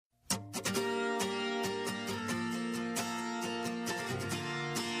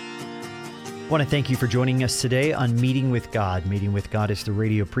I want to thank you for joining us today on Meeting with God. Meeting with God is the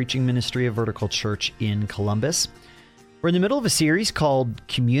radio preaching ministry of Vertical Church in Columbus. We're in the middle of a series called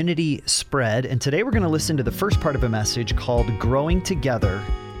Community Spread, and today we're going to listen to the first part of a message called Growing Together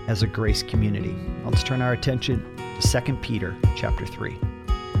as a Grace Community. Let's turn our attention to 2 Peter chapter 3.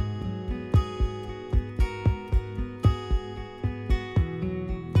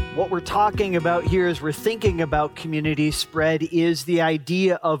 What we're talking about here as we're thinking about community spread is the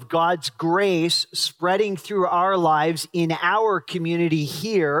idea of God's grace spreading through our lives in our community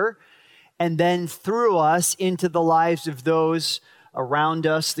here and then through us into the lives of those around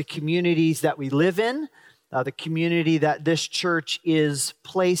us, the communities that we live in, the community that this church is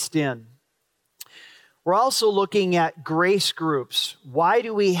placed in. We're also looking at grace groups. Why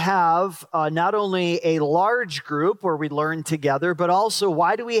do we have not only a large group where we learn together, but also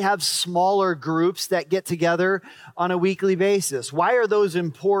why do we have smaller groups that get together on a weekly basis? Why are those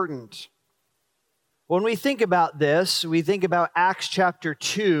important? When we think about this, we think about Acts chapter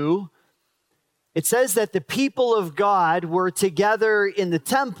 2. It says that the people of God were together in the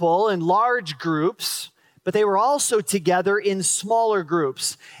temple in large groups, but they were also together in smaller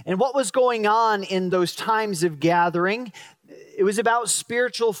groups. And what was going on in those times of gathering? It was about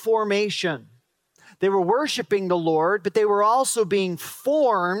spiritual formation. They were worshiping the Lord, but they were also being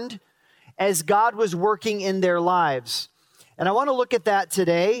formed as God was working in their lives. And I want to look at that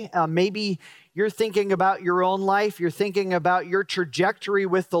today. Maybe you're thinking about your own life. You're thinking about your trajectory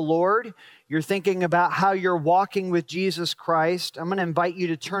with the Lord. You're thinking about how you're walking with Jesus Christ. I'm going to invite you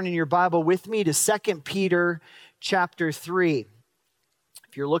to turn in your Bible with me to 2 Peter chapter 3.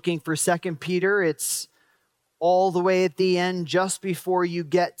 If you're looking for 2 Peter, it's all the way at the end, just before you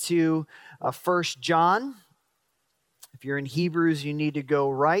get to 1 John. If you're in Hebrews, you need to go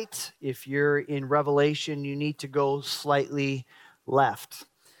right. If you're in Revelation, you need to go slightly left.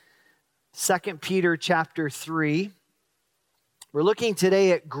 2 Peter chapter 3. We're looking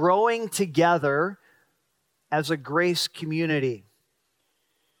today at growing together as a grace community.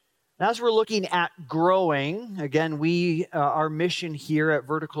 As we're looking at growing, again, our mission here at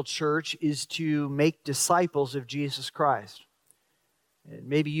Vertical Church is to make disciples of Jesus Christ. And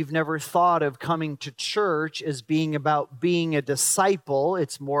maybe you've never thought of coming to church as being about being a disciple.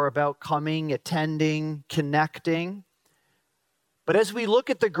 It's more about coming, attending, connecting. But as we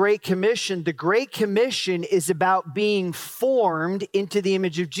look at the Great Commission is about being formed into the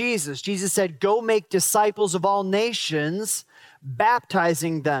image of Jesus. Jesus said, go make disciples of all nations,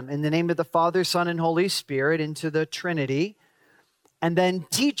 baptizing them in the name of the Father, Son, and Holy Spirit into the Trinity, and then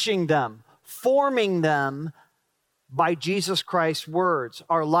teaching them, forming them by Jesus Christ's words.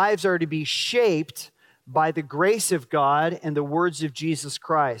 Our lives are to be shaped by the grace of God and the words of Jesus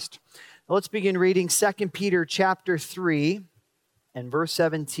Christ. Now let's begin reading 2 Peter chapter 3. And verse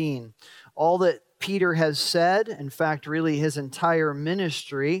 17, all that Peter has said, in fact, really his entire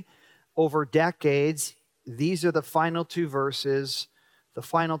ministry over decades, these are the final two verses, the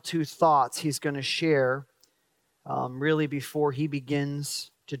final two thoughts he's going to share really before he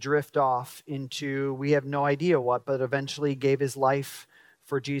begins to drift off into, we have no idea what, but eventually gave his life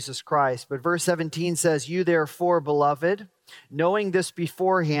for Jesus Christ. But verse 17 says, you therefore, beloved, knowing this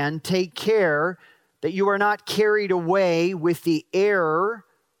beforehand, take care that you are not carried away with the error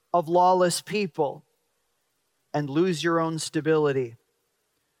of lawless people and lose your own stability,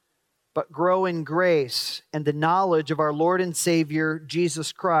 but grow in grace and the knowledge of our Lord and Savior,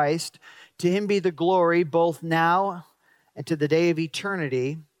 Jesus Christ. To him be the glory both now and to the day of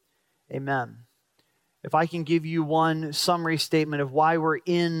eternity. Amen. If I can give you one summary statement of why we're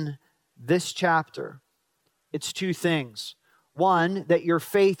in this chapter, it's two things. One, that your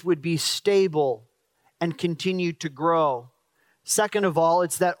faith would be stable and continue to grow. Second of all,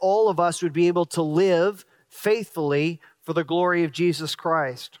 it's that all of us would be able to live faithfully for the glory of Jesus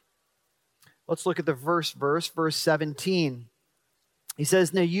Christ. Let's look at the verse 17. He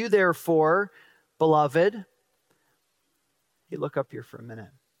says, now you therefore, beloved, hey, look up here for a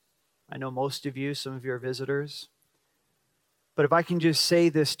minute. I know most of you, some of you are visitors, but if I can just say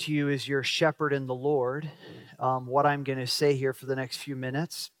this to you as your shepherd in the Lord, what I'm going to say here for the next few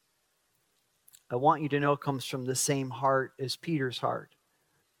minutes, I want you to know it comes from the same heart as Peter's heart.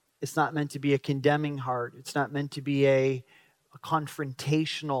 It's not meant to be a condemning heart. It's not meant to be a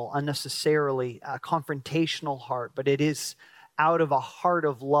confrontational, unnecessarily a confrontational heart, but it is out of a heart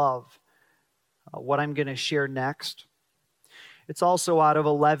of love. What I'm going to share next. It's also out of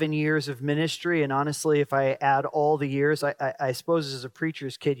 11 years of ministry, and honestly, if I add all the years, I suppose as a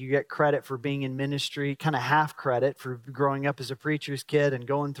preacher's kid, you get credit for being in ministry, kind of half credit for growing up as a preacher's kid and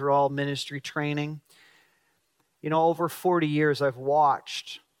going through all ministry training. You know, over 40 years, I've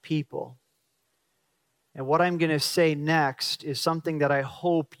watched people And what I'm going to say next is something that I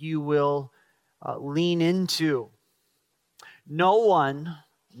hope you will lean into. No one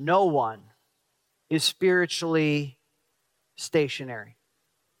is spiritually stationary.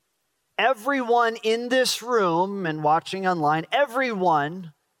 Everyone in this room and watching online,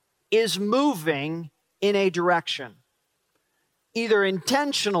 everyone is moving in a direction, either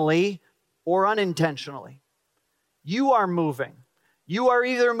intentionally or unintentionally. You are moving. You are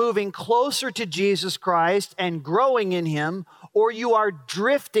either moving closer to Jesus Christ and growing in Him, or you are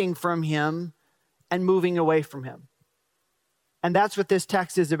drifting from Him and moving away from Him. And that's what this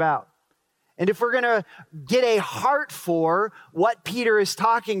text is about. And if we're going to get a heart for what Peter is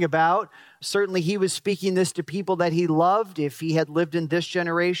talking about, certainly he was speaking this to people that he loved. If he had lived in this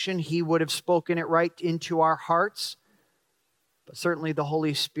generation, he would have spoken it right into our hearts. But certainly the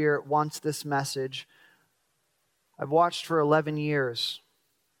Holy Spirit wants this message. I've watched for 11 years.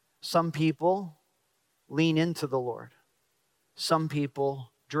 Some people lean into the Lord. Some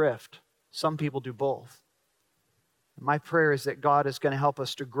people drift. Some people do both. My prayer is that God is going to help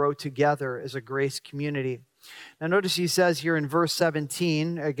us to grow together as a grace community. Now notice he says here in verse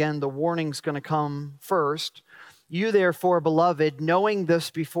 17, again, the warning's going to come first. You therefore, beloved, knowing this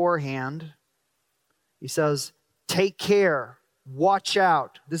beforehand, he says, take care, watch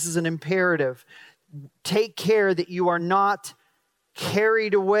out. This is an imperative. Take care that you are not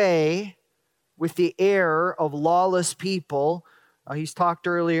carried away with the error of lawless people. He's talked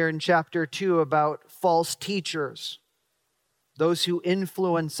earlier in chapter 2 about false teachers, those who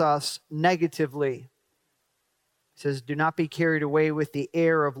influence us negatively. He says, do not be carried away with the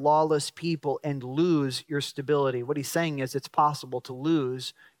error of lawless people and lose your stability. What he's saying is it's possible to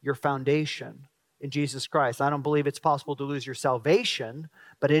lose your foundation in Jesus Christ. I don't believe it's possible to lose your salvation,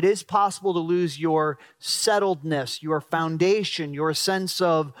 but it is possible to lose your settledness, your foundation, your sense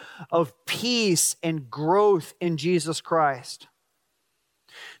of peace and growth in Jesus Christ.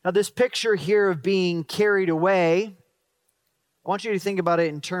 Now, this picture here of being carried away, I want you to think about it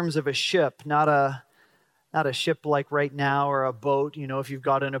in terms of a ship, not a ship like right now or a boat. You know, if you've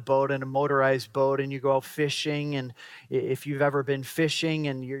got in a boat and a motorized boat and you go out fishing, and if you've ever been fishing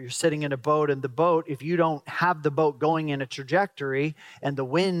and you're sitting in a boat, and the boat, if you don't have the boat going in a trajectory and the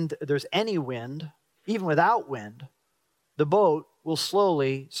wind, there's any wind, even without wind, the boat will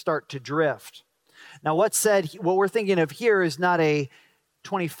slowly start to drift. Now, what we're thinking of here is not a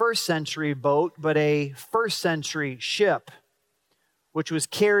 21st century boat, but a first century ship, which was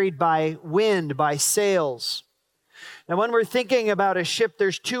carried by wind, by sails. Now, when we're thinking about a ship,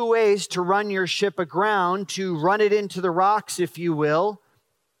 there's two ways to run your ship aground, to run it into the rocks, if you will.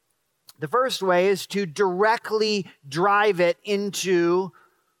 The first way is to directly drive it into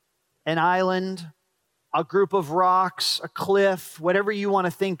an island, a group of rocks, a cliff, whatever you want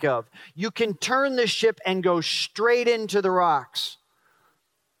to think of. You can turn the ship and go straight into the rocks.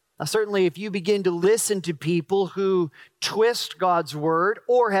 Now, certainly, if you begin to listen to people who twist God's word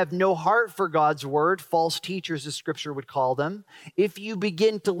or have no heart for God's word, false teachers, as Scripture would call them, if you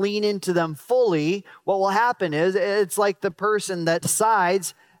begin to lean into them fully, what will happen is it's like the person that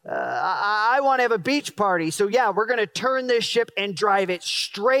decides, I want to have a beach party. So yeah, we're going to turn this ship and drive it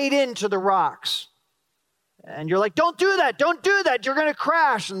straight into the rocks. And you're like, don't do that. Don't do that. You're going to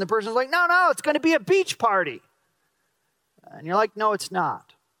crash. And the person's like, no, it's going to be a beach party. And you're like, no, it's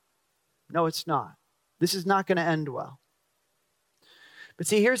not. No, it's not. This is not going to end well. But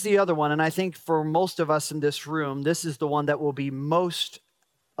see, here's the other one, and I think for most of us in this room, this is the one that will be most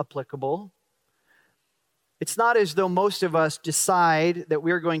applicable. It's not as though most of us decide that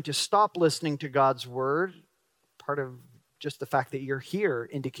we're going to stop listening to God's word. Part of just the fact that you're here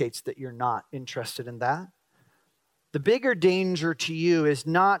indicates that you're not interested in that. The bigger danger to you is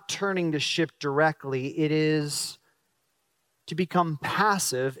not turning the ship directly. It is to become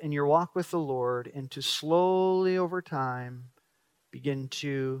passive in your walk with the Lord and to slowly over time begin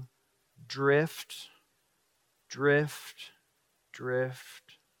to drift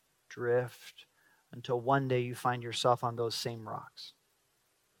until one day you find yourself on those same rocks.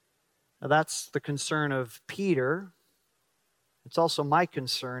 Now that's the concern of Peter. It's also my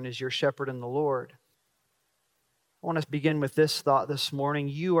concern as your shepherd in the Lord. I want to begin with this thought this morning.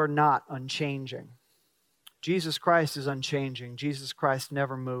 You are not unchanging. Jesus Christ is unchanging. Jesus Christ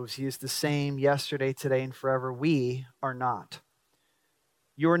never moves. He is the same yesterday, today, and forever. We are not.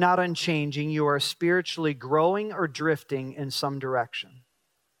 You are not unchanging. You are spiritually growing or drifting in some direction.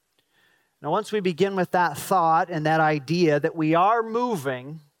 Now, once we begin with that thought and that idea that we are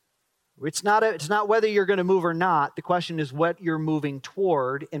moving, it's not whether you're going to move or not. The question is what you're moving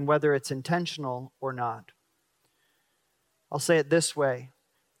toward and whether it's intentional or not. I'll say it this way.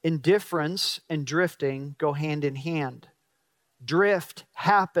 Indifference and drifting go hand in hand. Drift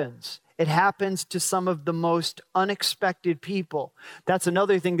happens. It happens to some of the most unexpected people. That's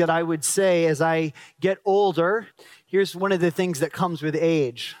another thing that I would say as I get older. Here's one of the things that comes with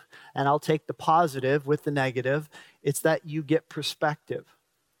age, and I'll take the positive with the negative. It's that you get perspective.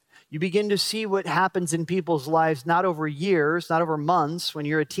 You begin to see what happens in people's lives, not over years, not over months. When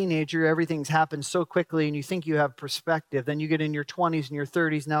you're a teenager, everything's happened so quickly and you think you have perspective. Then you get in your 20s and your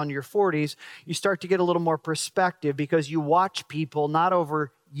 30s, now in your 40s, you start to get a little more perspective because you watch people not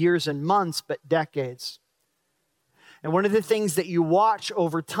over years and months, but decades. And one of the things that you watch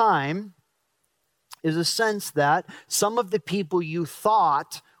over time is a sense that some of the people you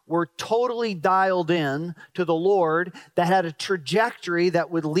thought were totally dialed in to the Lord, that had a trajectory that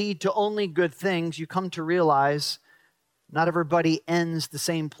would lead to only good things, you come to realize not everybody ends the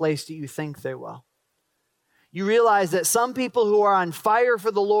same place that you think they will. You realize that some people who are on fire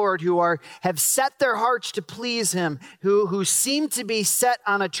for the Lord, who have set their hearts to please Him, who seem to be set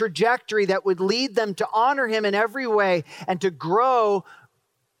on a trajectory that would lead them to honor Him in every way and to grow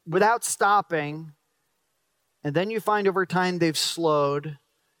without stopping, and then you find over time they've slowed.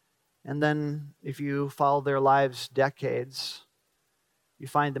 And then if you follow their lives decades, you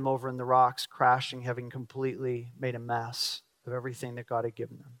find them over in the rocks, crashing, having completely made a mess of everything that God had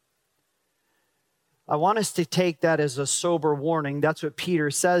given them. I want us to take that as a sober warning. That's what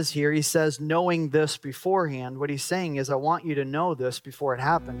Peter says here. He says, knowing this beforehand. What he's saying is, I want you to know this before it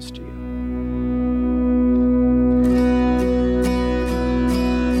happens to you.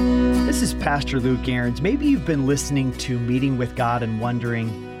 This is Pastor Luke Ahrens. Maybe you've been listening to Meeting with God and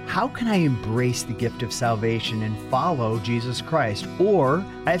wondering, how can I embrace the gift of salvation and follow Jesus Christ? Or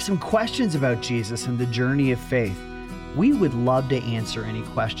I have some questions about Jesus and the journey of faith. We would love to answer any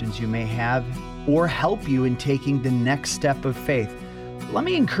questions you may have or help you in taking the next step of faith. Let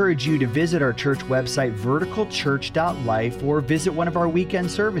me encourage you to visit our church website, verticalchurch.life, or visit one of our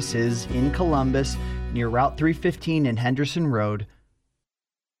weekend services in Columbus near Route 315 and Henderson Road.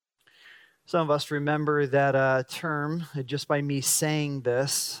 Some of us remember that term. Just by me saying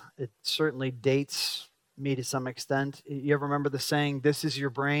this, it certainly dates me to some extent. You ever remember the saying, this is your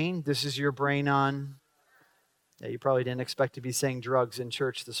brain? This is your brain on... Yeah, you probably didn't expect to be saying drugs in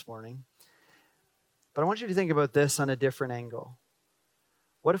church this morning. But I want you to think about this on a different angle.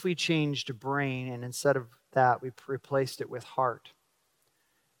 What if we changed brain and instead of that, we replaced it with heart?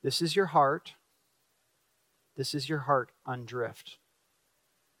 This is your heart. This is your heart on drift.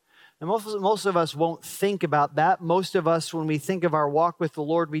 And most of us won't think about that. Most of us, when we think of our walk with the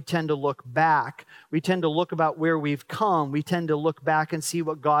Lord, we tend to look back. We tend to look about where we've come. We tend to look back and see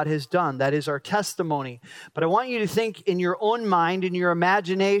what God has done. That is our testimony. But I want you to think in your own mind, in your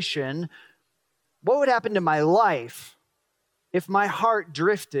imagination, what would happen to my life if my heart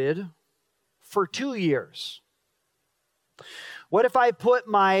drifted for 2 years? What if I put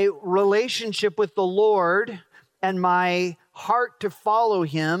my relationship with the Lord and my heart to follow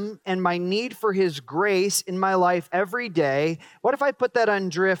Him and my need for His grace in my life every day, what if I put that on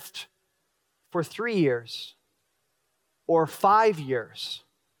drift for 3 years or 5 years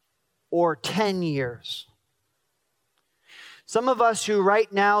or 10 years? Some of us who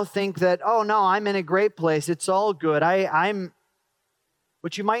right now think that, oh no, I'm in a great place, it's all good.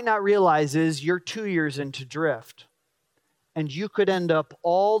 What you might not realize is you're 2 years into drift and you could end up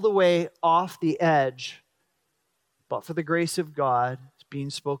all the way off the edge, but for the grace of God being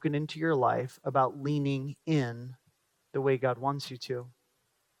spoken into your life about leaning in the way God wants you to.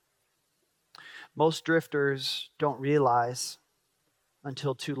 Most drifters don't realize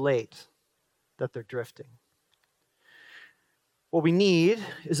until too late that they're drifting. What we need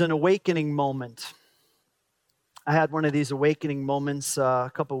is an awakening moment. I had one of these awakening moments a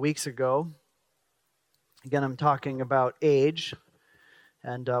couple weeks ago. Again, I'm talking about age.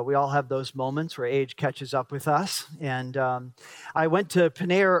 And we all have those moments where age catches up with us. And I went to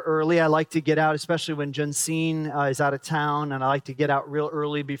Panera early. I like to get out, especially when Jensine is out of town. And I like to get out real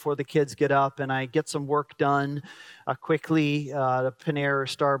early before the kids get up. And I get some work done quickly to Panera or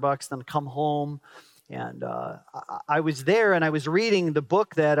Starbucks, then come home. And I was there and I was reading the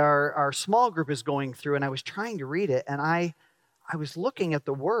book that our small group is going through. And I was trying to read it. And I was looking at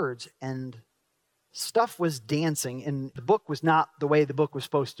the words and stuff was dancing, and the book was not the way the book was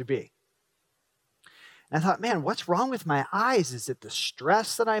supposed to be. And I thought, man, what's wrong with my eyes? Is it the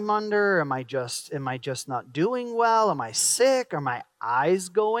stress that I'm under? Am I just not doing well? Am I sick? Are my eyes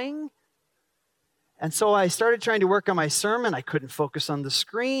going? And so I started trying to work on my sermon. I couldn't focus on the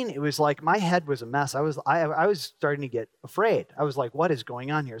screen. It was like my head was a mess. I was starting to get afraid. I was like, what is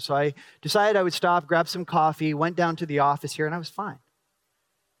going on here? So I decided I would stop, grab some coffee, went down to the office here, and I was fine.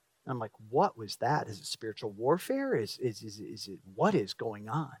 I'm like, what was that? Is it spiritual warfare? Is it what is going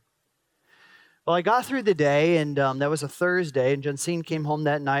on? Well, I got through the day, and that was a Thursday, and Jensine came home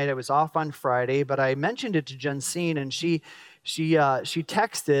that night. I was off on Friday, but I mentioned it to Jensine, and she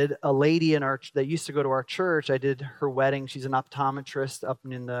texted a lady that used to go to our church. I did her wedding. She's an optometrist up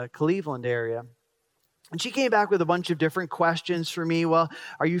in the Cleveland area. And she came back with a bunch of different questions for me. Well,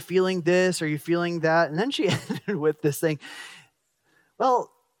 are you feeling this? Are you feeling that? And then she ended with this thing.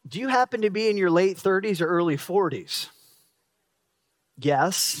 Well, do you happen to be in your late 30s or early 40s?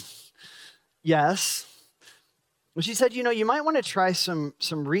 Yes. Well, she said, you might want to try some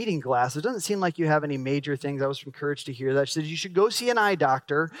reading glasses. It doesn't seem like you have any major things. I was encouraged to hear that. She said, you should go see an eye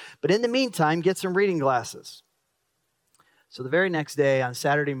doctor, but in the meantime, get some reading glasses. So the very next day, on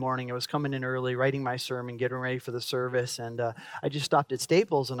Saturday morning, I was coming in early, writing my sermon, getting ready for the service, and I just stopped at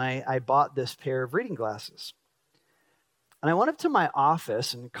Staples, and I bought this pair of reading glasses. And I went up to my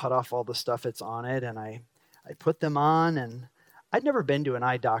office and cut off all the stuff that's on it, and I put them on, and I'd never been to an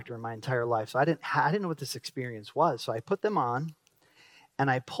eye doctor in my entire life, so I didn't know what this experience was. So I put them on,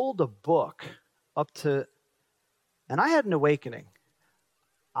 and I pulled a book and I had an awakening.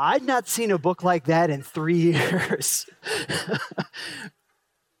 I'd not seen a book like that in 3 years. I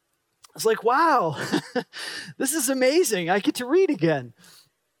was like, wow, this is amazing. I get to read again.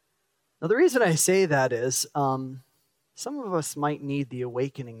 Now, the reason I say that is some of us might need the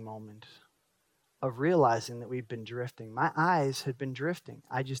awakening moment of realizing that we've been drifting. My eyes had been drifting.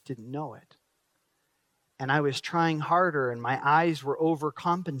 I just didn't know it. And I was trying harder, and my eyes were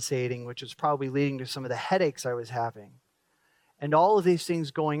overcompensating, which was probably leading to some of the headaches I was having. And all of these things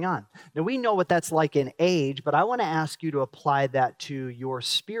going on. Now, we know what that's like in age, but I want to ask you to apply that to your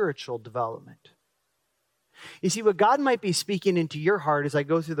spiritual development. You see, what God might be speaking into your heart as I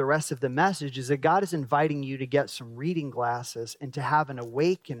go through the rest of the message is that God is inviting you to get some reading glasses and to have an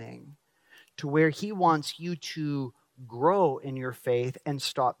awakening to where He wants you to grow in your faith and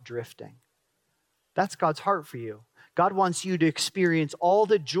stop drifting. That's God's heart for you. God wants you to experience all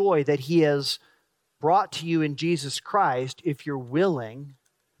the joy that He has brought to you in Jesus Christ if you're willing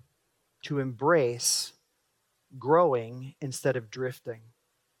to embrace growing instead of drifting.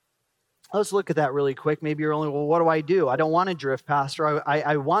 Let's look at that really quick. Maybe you're only, well, what do? I don't want to drift, Pastor.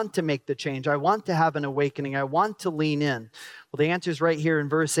 I want to make the change. I want to have an awakening. I want to lean in. Well, the answer is right here in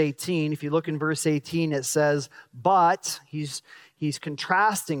verse 18. If you look in verse 18, it says, but he's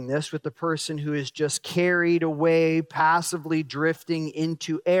contrasting this with the person who is just carried away, passively drifting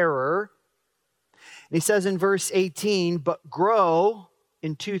into error. And he says in verse 18, but grow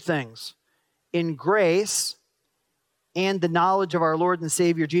in two things, in grace and the knowledge of our Lord and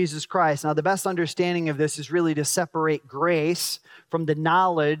Savior Jesus Christ. Now, the best understanding of this is really to separate grace from the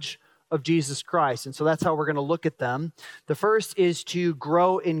knowledge of Jesus Christ. And so that's how we're going to look at them. The first is to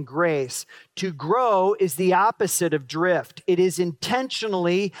grow in grace. To grow is the opposite of drift. It is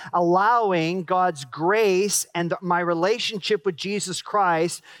intentionally allowing God's grace and my relationship with Jesus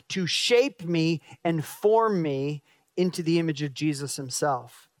Christ to shape me and form me into the image of Jesus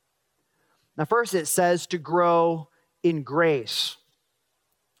Himself. Now, first it says to grow in grace.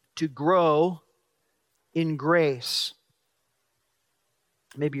 To grow in grace.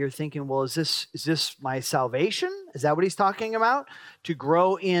 Maybe you're thinking, well, is this my salvation? Is that what he's talking about? To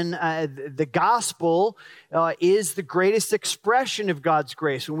grow in the gospel is the greatest expression of God's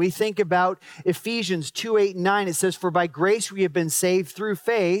grace. When we think about Ephesians 2:8-9, it says, for by grace we have been saved through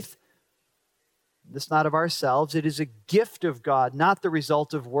faith. This not of ourselves. It is a gift of God, not the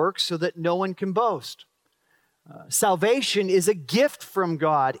result of works, so that no one can boast. Salvation is a gift from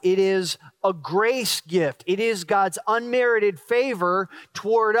God. It is a grace gift. It is God's unmerited favor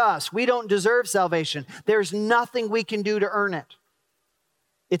toward us. We don't deserve salvation. There's nothing we can do to earn it.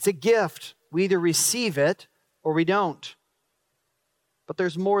 It's a gift. We either receive it or we don't. But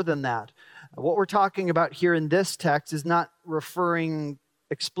there's more than that. What we're talking about here in this text is not referring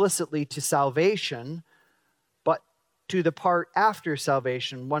explicitly to salvation, to the part after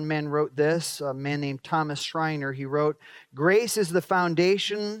salvation. One man wrote this, a man named Thomas Schreiner. He wrote, grace is the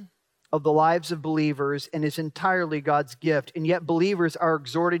foundation of the lives of believers and is entirely God's gift, and yet believers are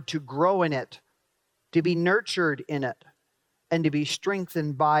exhorted to grow in it, to be nurtured in it, and to be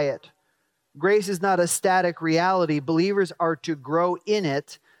strengthened by it. Grace is not a static reality. Believers are to grow in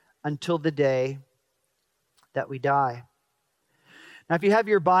it until the day that we die. Now, if you have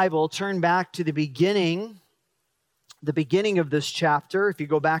your Bible, turn back to the beginning of this chapter. If you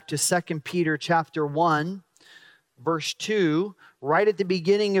go back to 2 Peter chapter 1, verse 2, right at the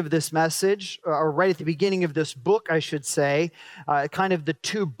beginning of this message, or right at the beginning of this book, I should say, kind of the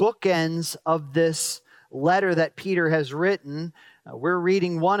two bookends of this letter that Peter has written. We're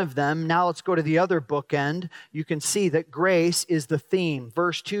reading one of them. Now let's go to the other bookend. You can see that grace is the theme.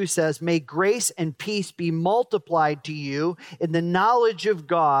 Verse 2 says, "May grace and peace be multiplied to you in the knowledge of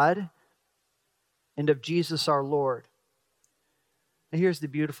God and of Jesus our Lord." Now here's the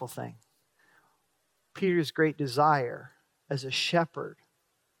beautiful thing. Peter's great desire as a shepherd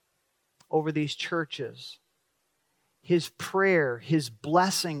over these churches, his prayer, his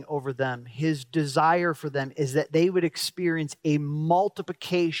blessing over them, his desire for them is that they would experience a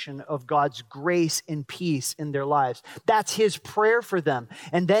multiplication of God's grace and peace in their lives. That's his prayer for them.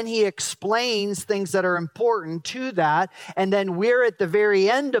 And then he explains things that are important to that. And then we're at the very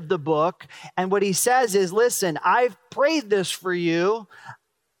end of the book. And what he says is, listen, I've prayed this for you,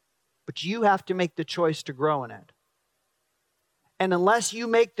 but you have to make the choice to grow in it. And unless you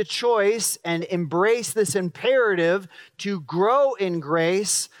make the choice and embrace this imperative to grow in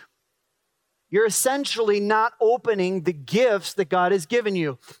grace, you're essentially not opening the gifts that God has given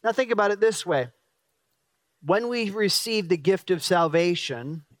you. Now think about it this way. When we receive the gift of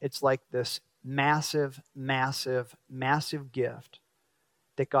salvation, it's like this massive, massive, massive gift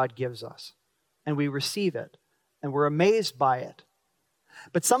that God gives us. And we receive it. And we're amazed by it.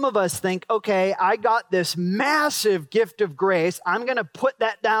 But some of us think, okay, I got this massive gift of grace. I'm going to put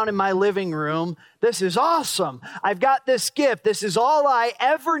that down in my living room. This is awesome. I've got this gift. This is all I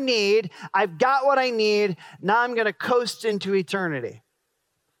ever need. I've got what I need. Now I'm going to coast into eternity.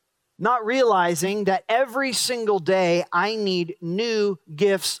 Not realizing that every single day I need new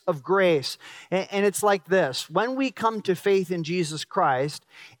gifts of grace. And it's like this. When we come to faith in Jesus Christ,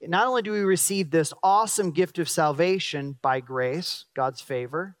 not only do we receive this awesome gift of salvation by grace, God's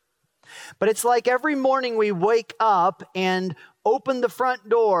favor, but it's like every morning we wake up and open the front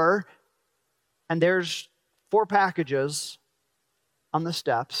door and there's 4 packages on the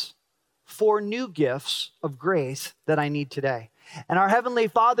steps, 4 new gifts of grace that I need today. And our Heavenly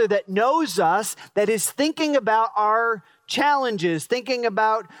Father that knows us, that is thinking about our challenges, thinking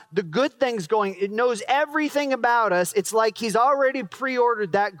about the good things going, it knows everything about us. It's like He's already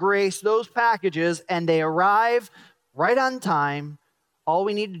pre-ordered that grace, those packages, and they arrive right on time. All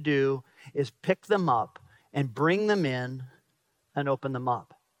we need to do is pick them up and bring them in and open them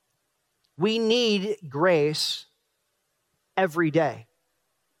up. We need grace every day.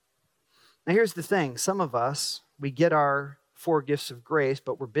 Now here's the thing. Some of us, we get our 4 gifts of grace,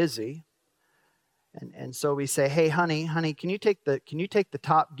 but we're busy. And so we say, hey, honey, can you take the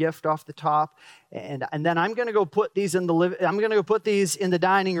top gift off the top? And then I'm going to go put these in the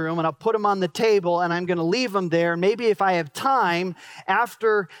dining room, and I'll put them on the table, and I'm going to leave them there. Maybe if I have time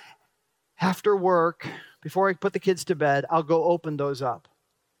after work, before I put the kids to bed, I'll go open those up.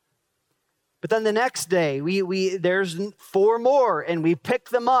 But then the next day, there's 4 more, and we pick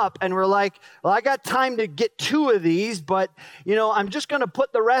them up, and we're like, well, I got time to get 2 of these, but, I'm just going to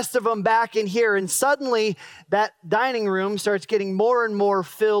put the rest of them back in here. And suddenly, that dining room starts getting more and more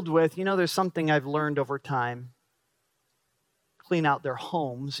filled with, there's something I've learned over time. Clean out their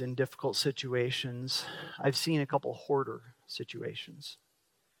homes in difficult situations. I've seen a couple hoarder situations.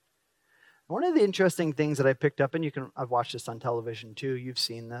 One of the interesting things that I picked up, and I've watched this on television too, you've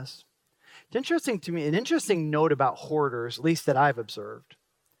seen this. It's interesting to me, an interesting note about hoarders, at least that I've observed,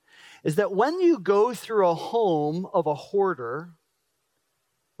 is that when you go through a home of a hoarder,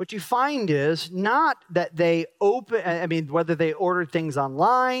 what you find is not that whether they ordered things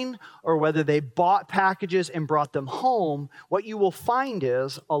online or whether they bought packages and brought them home, what you will find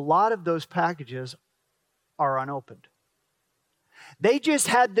is a lot of those packages are unopened. They just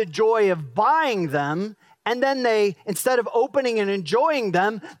had the joy of buying them, and then they, instead of opening and enjoying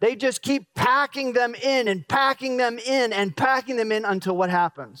them, they just keep packing them in and packing them in and packing them in until what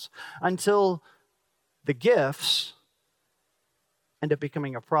happens? Until the gifts end up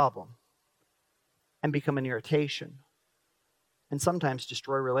becoming a problem and become an irritation and sometimes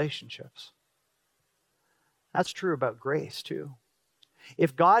destroy relationships. That's true about grace too.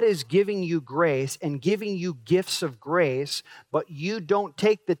 If God is giving you grace and giving you gifts of grace, but you don't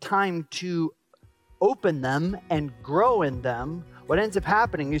take the time to open them and grow in them, what ends up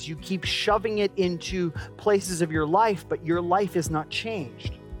happening is you keep shoving it into places of your life, but your life is not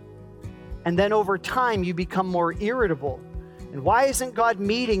changed. And then over time, you become more irritable. And why isn't God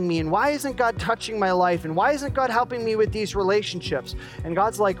meeting me? And why isn't God touching my life? And why isn't God helping me with these relationships? And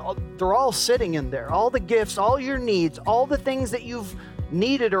God's like, they're all sitting in there. All the gifts, all your needs, all the things that you've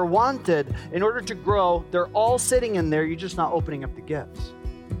needed or wanted in order to grow, they're all sitting in there. You're just not opening up the gifts.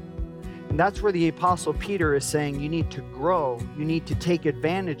 And that's where the Apostle Peter is saying you need to grow. You need to take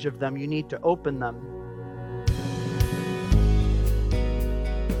advantage of them. You need to open them.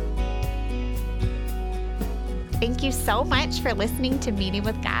 Thank you so much for listening to Meeting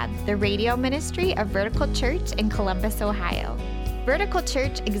with God, the radio ministry of Vertical Church in Columbus, Ohio. Vertical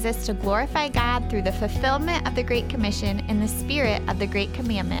Church exists to glorify God through the fulfillment of the Great Commission in the spirit of the Great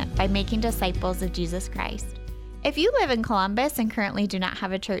Commandment by making disciples of Jesus Christ. If you live in Columbus and currently do not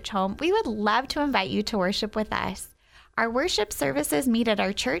have a church home, we would love to invite you to worship with us. Our worship services meet at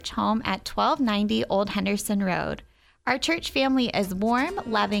our church home at 1290 Old Henderson Road. Our church family is warm,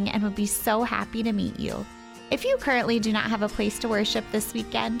 loving, and would be so happy to meet you. If you currently do not have a place to worship this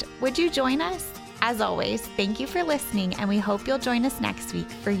weekend, would you join us? As always, thank you for listening, and we hope you'll join us next week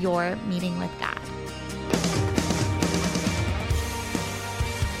for your Meeting with God.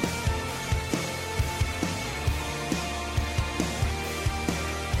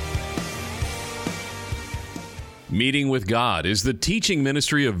 Meeting with God is the teaching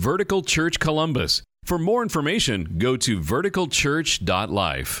ministry of Vertical Church Columbus. For more information, go to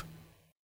verticalchurch.life.